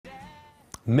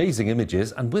Amazing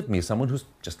images, and with me someone who's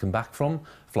just come back from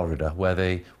Florida, where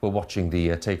they were watching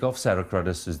the takeoff. Sarah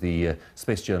Cruddas is the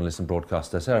space journalist and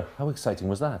broadcaster. Sarah, how exciting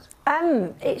was that?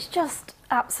 It's just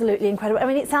absolutely incredible. I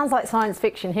mean, it sounds like science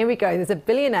fiction. Here we go. There's a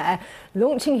billionaire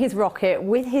launching his rocket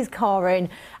with his car in,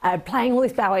 playing all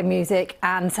this ballet music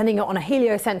and sending it on a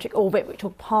heliocentric orbit which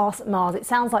will pass Mars. It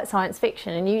sounds like science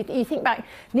fiction. And you think back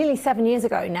nearly 7 years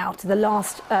ago now to the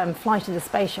last flight of the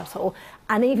space shuttle.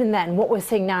 And even then, what we're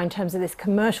seeing now in terms of this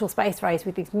commercial space race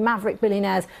with these maverick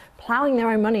billionaires ploughing their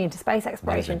own money into space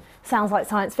exploration sounds like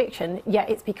science fiction, yet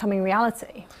it's becoming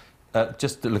reality.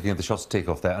 Just looking at the shots of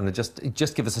takeoff there, and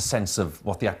just give us a sense of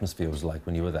what the atmosphere was like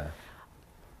when you were there.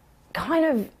 Kind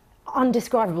of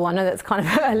undescribable. I know that's kind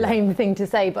of a lame thing to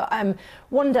say, but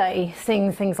one day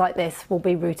seeing things like this will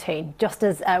be routine, just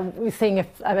as seeing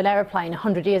an aeroplane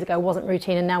 100 years ago wasn't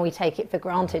routine and now we take it for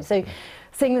granted. So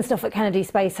seeing the stuff at Kennedy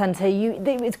Space Center,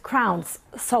 it's crowds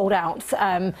sold out.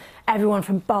 Everyone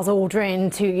from Buzz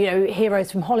Aldrin to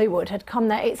heroes from Hollywood had come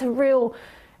there. It's a real...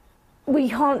 We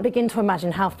can't begin to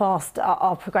imagine how fast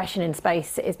our progression in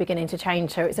space is beginning to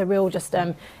change. So it's a real just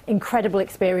incredible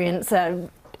experience. And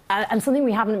something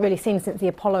we haven't really seen since the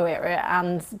Apollo era,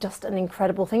 and just an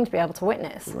incredible thing to be able to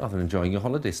witness. Rather enjoying your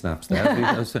holiday snaps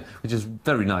there, which is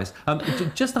very nice.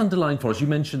 Just underline for us, you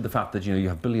mentioned the fact that you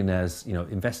have billionaires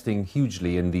investing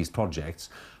hugely in these projects.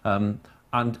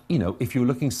 And, if you're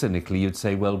looking cynically, you'd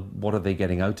say, well, what are they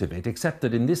getting out of it? Except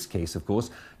that in this case, of course,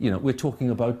 we're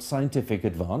talking about scientific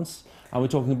advance and we're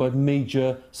talking about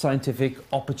major scientific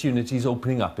opportunities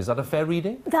opening up. Is that a fair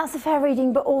reading? That's a fair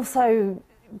reading, but also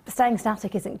staying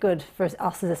static isn't good for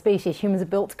us as a species. Humans are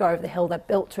built to go over the hill, they're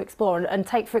built to explore. And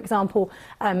take, for example,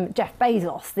 Jeff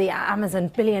Bezos, the Amazon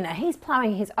billionaire. He's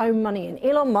ploughing his own money in.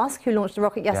 Elon Musk, who launched a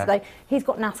rocket yesterday, he's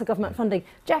got NASA government funding.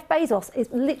 Jeff Bezos is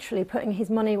literally putting his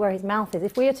money where his mouth is.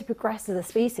 If we are to progress as a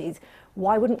species,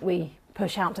 why wouldn't we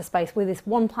push out to space with this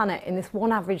one planet in this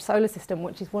one average solar system,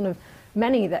 which is one of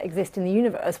many that exist in the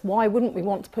universe? Why wouldn't we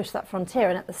want to push that frontier?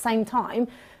 And at the same time,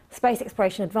 space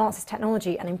exploration advances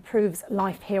technology and improves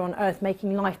life here on Earth,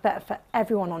 making life better for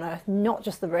everyone on Earth, not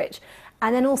just the rich.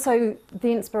 And then also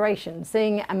the inspiration,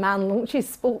 seeing a man launch his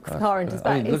sports car into space.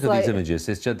 I mean, look at these images.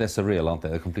 They're surreal, aren't they?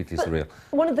 They're completely surreal.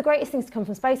 One of the greatest things to come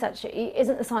from space, actually,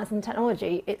 isn't the science and the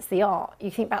technology, it's the art.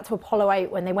 You think back to Apollo 8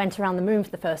 when they went around the moon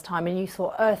for the first time and you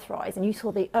saw Earthrise and you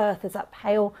saw the Earth as that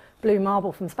pale blue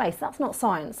marble from space. That's not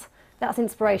science. That's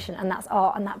inspiration and that's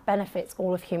art, and that benefits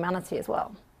all of humanity as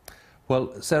well.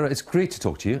 Well, Sarah, it's great to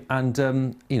talk to you, and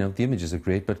the images are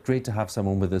great, but great to have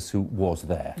someone with us who was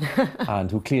there and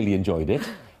who clearly enjoyed it,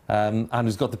 and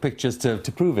who's got the pictures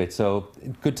to prove it. So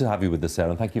good to have you with us, Sarah,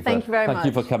 and thank you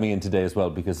for coming in today as well,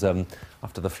 because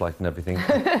after the flight and everything,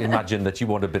 imagine that you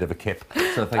want a bit of a kip. So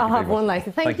thank you very much. I'll have one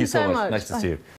later. Thank you so much. Nice to see you.